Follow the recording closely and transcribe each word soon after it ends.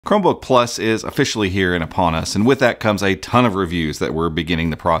Chromebook Plus is officially here and upon us, and with that comes a ton of reviews that we're beginning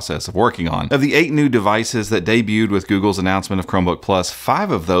the process of working on. Of the 8 new devices that debuted with Google's announcement of Chromebook Plus,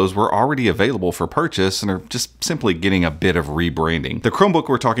 5 of those were already available for purchase and are just simply getting a bit of rebranding. The Chromebook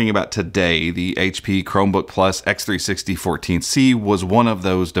we're talking about today, the HP Chromebook Plus x360 14c, was one of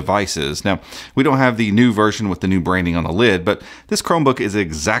those devices. Now, we don't have the new version with the new branding on the lid, but this Chromebook is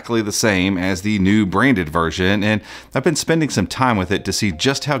exactly the same as the new branded version, and I've been spending some time with it to see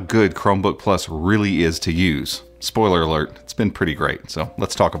just how good Chromebook Plus really is to use. Spoiler alert, it's been pretty great, so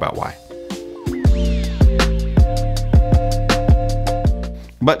let's talk about why.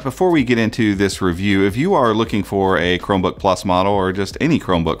 But before we get into this review, if you are looking for a Chromebook Plus model, or just any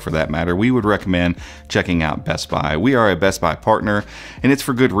Chromebook for that matter, we would recommend checking out Best Buy. We are a Best Buy partner, and it's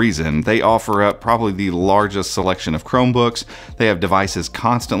for good reason. They offer up probably the largest selection of Chromebooks. They have devices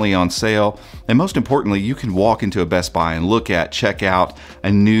constantly on sale, and most importantly, you can walk into a Best Buy and check out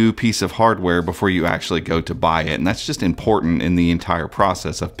a new piece of hardware before you actually go to buy it, and that's just important in the entire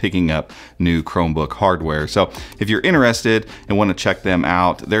process of picking up new Chromebook hardware. So if you're interested and want to check them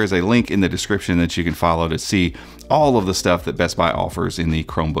out, there is a link in the description that you can follow to see all of the stuff that Best Buy offers in the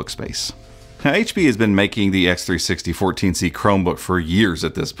Chromebook space. Now, HP has been making the x360 14c Chromebook for years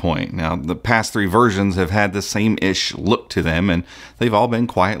at this point. Now, the past 3 versions have had the same-ish look to them, and they've all been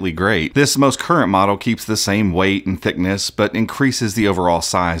quietly great. This most current model keeps the same weight and thickness, but increases the overall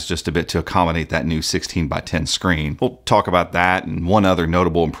size just a bit to accommodate that new 16:10 screen. We'll talk about that and one other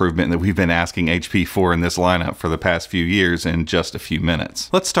notable improvement that we've been asking HP for in this lineup for the past few years in just a few minutes.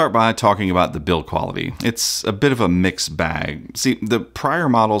 Let's start by talking about the build quality. It's a bit of a mixed bag. See, the prior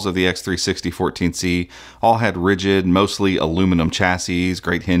models of the x360 14c all had rigid, mostly aluminum chassis,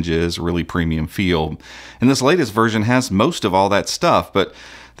 great hinges, really premium feel. And this latest version has most of all that stuff, but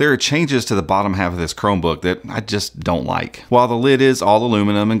there are changes to the bottom half of this Chromebook that I just don't like. While the lid is all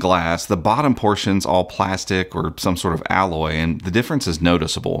aluminum and glass, the bottom portion's all plastic or some sort of alloy, and the difference is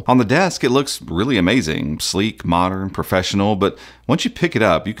noticeable. On the desk, it looks really amazing, sleek, modern, professional, but once you pick it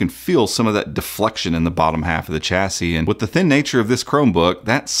up, you can feel some of that deflection in the bottom half of the chassis, and with the thin nature of this Chromebook,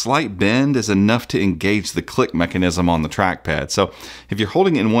 that slight bend is enough to engage the click mechanism on the trackpad. So if you're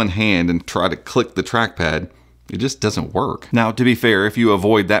holding it in one hand and try to click the trackpad, it just doesn't work. Now, to be fair, if you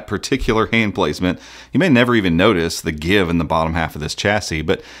avoid that particular hand placement, you may never even notice the give in the bottom half of this chassis,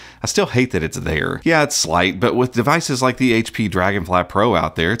 but I still hate that it's there. Yeah, it's slight, but with devices like the HP Dragonfly Pro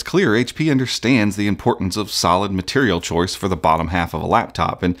out there, it's clear HP understands the importance of solid material choice for the bottom half of a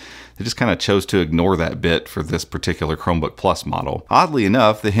laptop, and they just kind of chose to ignore that bit for this particular Chromebook Plus model. Oddly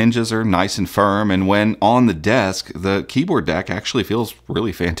enough, the hinges are nice and firm, and when on the desk, the keyboard deck actually feels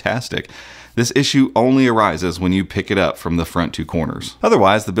really fantastic. This issue only arises when you pick it up from the front 2 corners.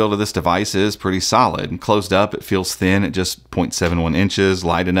 Otherwise, the build of this device is pretty solid. Closed up, it feels thin at just 0.71 inches,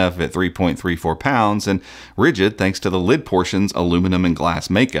 light enough at 3.34 pounds, and rigid thanks to the lid portion's aluminum and glass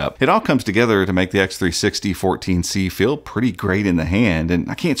makeup. It all comes together to make the x360 14c feel pretty great in the hand,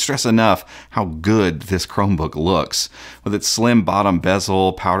 and I can't stress enough how good this Chromebook looks. With its slim bottom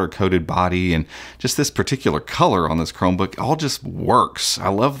bezel, powder-coated body, and just this particular color on this Chromebook, all just works. I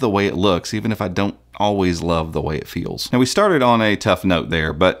love the way it looks, even if I don't always love the way it feels. Now, we started on a tough note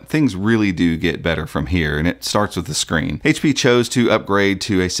there, but things really do get better from here, and it starts with the screen. HP chose to upgrade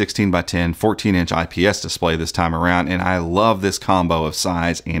to a 16:10 14-inch IPS display this time around, and I love this combo of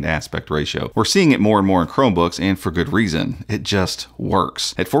size and aspect ratio. We're seeing it more and more in Chromebooks, and for good reason. It just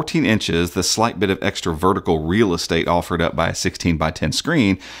works. At 14 inches, the slight bit of extra vertical real estate offered up by a 16:10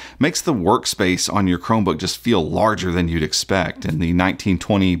 screen makes the workspace on your Chromebook just feel larger than you'd expect, and the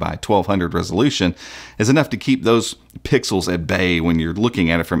 1920 by 1200 resolution is enough to keep those pixels at bay when you're looking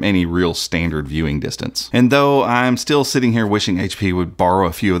at it from any real standard viewing distance. And though I'm still sitting here wishing HP would borrow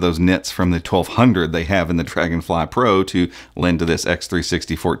a few of those nits from the 1200 they have in the Dragonfly Pro to lend to this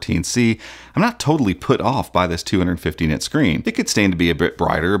x360 14c, I'm not totally put off by this 250 nit screen. It could stand to be a bit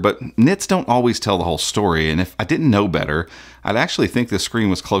brighter, but nits don't always tell the whole story, and if I didn't know better, I'd actually think this screen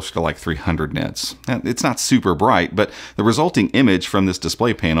was closer to like 300 nits. Now, it's not super bright, but the resulting image from this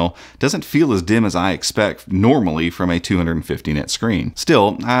display panel doesn't feel as dim as I expect normally from a 250 nit screen.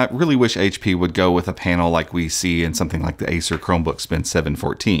 Still, I really wish HP would go with a panel like we see in something like the Acer Chromebook Spin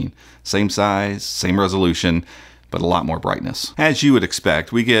 714. Same size, same resolution, but a lot more brightness. As you would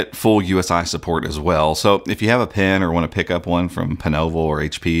expect, we get full USI support as well, so if you have a pen or want to pick up one from Lenovo or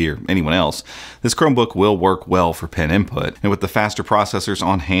HP or anyone else, this Chromebook will work well for pen input. And with the faster processors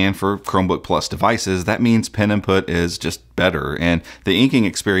on hand for Chromebook Plus devices, that means pen input is just better, and the inking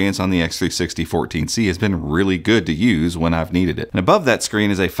experience on the x360 14c has been really good to use when I've needed it. And above that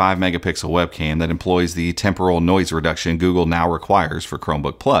screen is a 5 megapixel webcam that employs the temporal noise reduction Google now requires for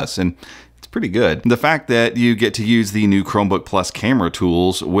Chromebook Plus, and it's pretty good. The fact that you get to use the new Chromebook Plus camera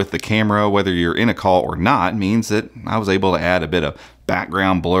tools with the camera, whether you're in a call or not, means that I was able to add a bit of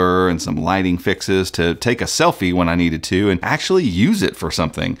background blur and some lighting fixes to take a selfie when I needed to and actually use it for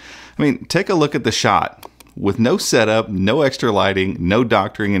something. I mean, take a look at the shot. With no setup, no extra lighting, no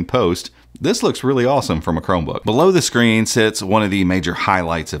doctoring in post, this looks really awesome from a Chromebook. Below the screen sits one of the major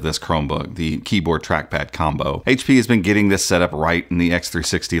highlights of this Chromebook, the keyboard trackpad combo. HP has been getting this setup right in the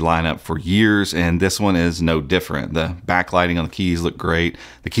x360 lineup for years, and this one is no different. The backlighting on the keys look great.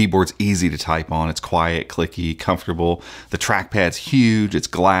 The keyboard's easy to type on. It's quiet, clicky, comfortable. The trackpad's huge, it's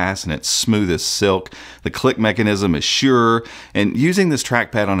glass, and it's smooth as silk. The click mechanism is sure, and using this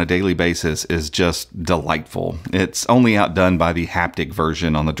trackpad on a daily basis is just delightful. It's only outdone by the haptic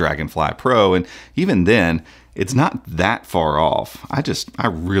version on the Dragonfly Pro, and even then, it's not that far off. I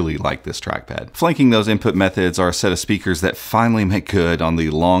really like this trackpad. Flanking those input methods are a set of speakers that finally make good on the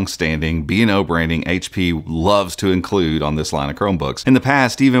long-standing B&O branding HP loves to include on this line of Chromebooks. In the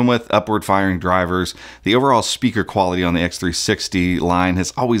past, even with upward-firing drivers, the overall speaker quality on the x360 line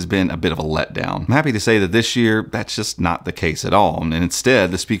has always been a bit of a letdown. I'm happy to say that this year, that's just not the case at all, and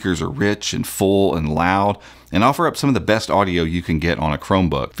instead, the speakers are rich and full and loud, and offer up some of the best audio you can get on a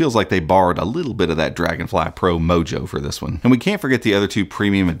Chromebook. Feels like they borrowed a little bit of that Dragonfly Pro mojo for this one. And we can't forget the other two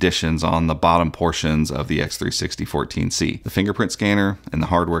premium additions on the bottom portions of the x360 14c, the fingerprint scanner and the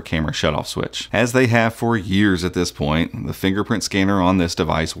hardware camera shutoff switch. As they have for years at this point, the fingerprint scanner on this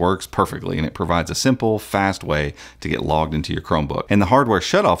device works perfectly, and it provides a simple, fast way to get logged into your Chromebook. And the hardware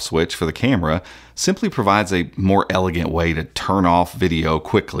shutoff switch for the camera simply provides a more elegant way to turn off video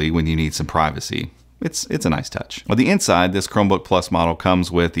quickly when you need some privacy. It's a nice touch. On the inside, this Chromebook Plus model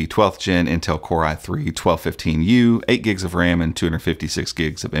comes with the 12th gen Intel Core i3 1215U, 8 gigs of RAM, and 256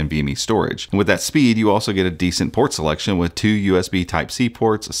 gigs of NVMe storage. And with that speed, you also get a decent port selection with 2 USB Type-C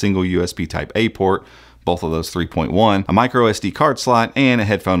ports, a single USB Type-A port, both of those 3.1, a micro SD card slot, and a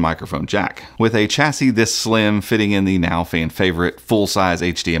headphone microphone jack. With a chassis this slim, fitting in the now fan favorite full-size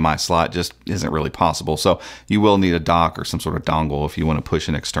HDMI slot just isn't really possible, so you will need a dock or some sort of dongle if you want to push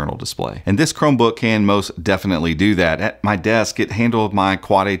an external display. And this Chromebook can most definitely do that. At my desk, it handled my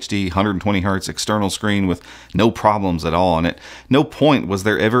Quad HD 120Hz external screen with no problems at all, and at no point was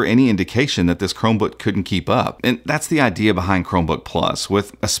there ever any indication that this Chromebook couldn't keep up. And that's the idea behind Chromebook Plus.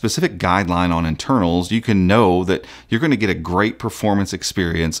 With a specific guideline on internals, you can know that you're going to get a great performance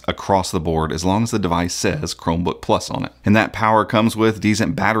experience across the board as long as the device says Chromebook Plus on it. And that power comes with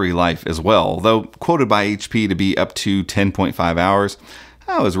decent battery life as well, though quoted by HP to be up to 10.5 hours.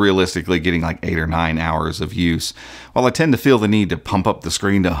 I was realistically getting like 8 or 9 hours of use. While I tend to feel the need to pump up the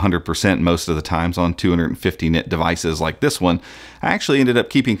screen to 100% most of the times on 250 nit devices like this one, I actually ended up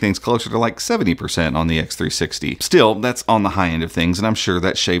keeping things closer to like 70% on the x360. Still, that's on the high end of things, and I'm sure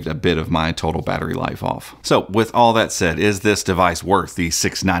that shaved a bit of my total battery life off. So with all that said, is this device worth the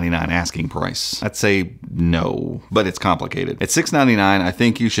 $699 asking price? I'd say no, but it's complicated. At $699, I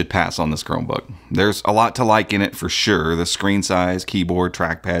think you should pass on this Chromebook. There's a lot to like in it for sure. The screen size, keyboard,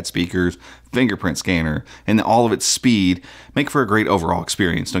 trackpad, speakers, fingerprint scanner, and all of its speed make for a great overall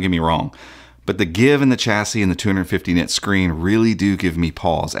experience, don't get me wrong. But the give in the chassis and the 250 nit screen really do give me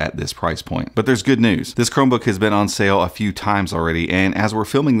pause at this price point. But there's good news. This Chromebook has been on sale a few times already, and as we're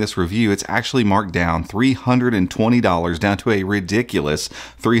filming this review, it's actually marked down $320 down to a ridiculous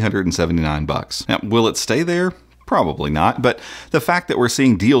 $379. Now, will it stay there? Probably not, but the fact that we're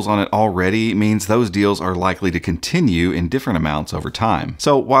seeing deals on it already means those deals are likely to continue in different amounts over time.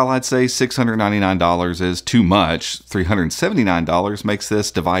 So while I'd say $699 is too much, $379 makes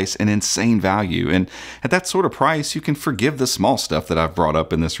this device an insane value, and at that sort of price, you can forgive the small stuff that I've brought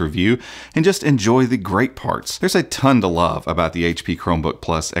up in this review and just enjoy the great parts. There's a ton to love about the HP Chromebook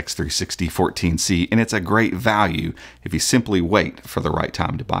Plus x360 14c, and it's a great value if you simply wait for the right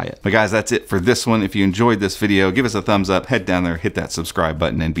time to buy it. But guys, that's it for this one. If you enjoyed this video, give us a thumbs up, head down there, hit that subscribe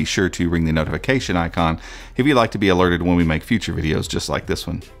button, and be sure to ring the notification icon if you'd like to be alerted when we make future videos just like this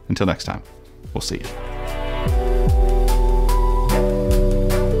one. Until next time, we'll see you.